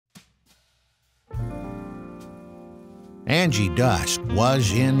Angie Dusk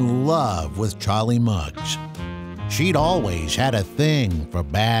was in love with Charlie Muggs. She'd always had a thing for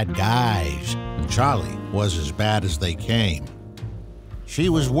bad guys, and Charlie was as bad as they came. She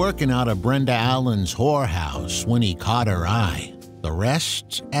was working out of Brenda Allen's whorehouse when he caught her eye. The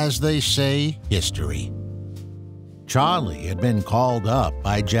rest, as they say, history. Charlie had been called up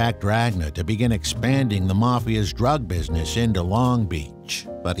by Jack Dragna to begin expanding the Mafia's drug business into Long Beach,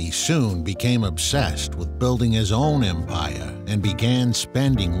 but he soon became obsessed with building his own empire and began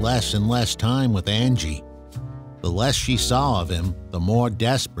spending less and less time with Angie. The less she saw of him, the more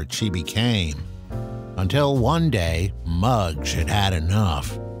desperate she became. Until one day, Muggs had had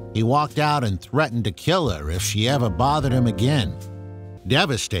enough. He walked out and threatened to kill her if she ever bothered him again.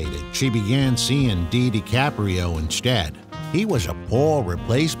 Devastated, she began seeing Dee DiCaprio instead. He was a poor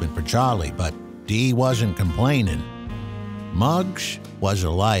replacement for Charlie, but Dee wasn't complaining. Muggs was a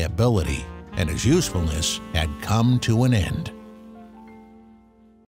liability, and his usefulness had come to an end.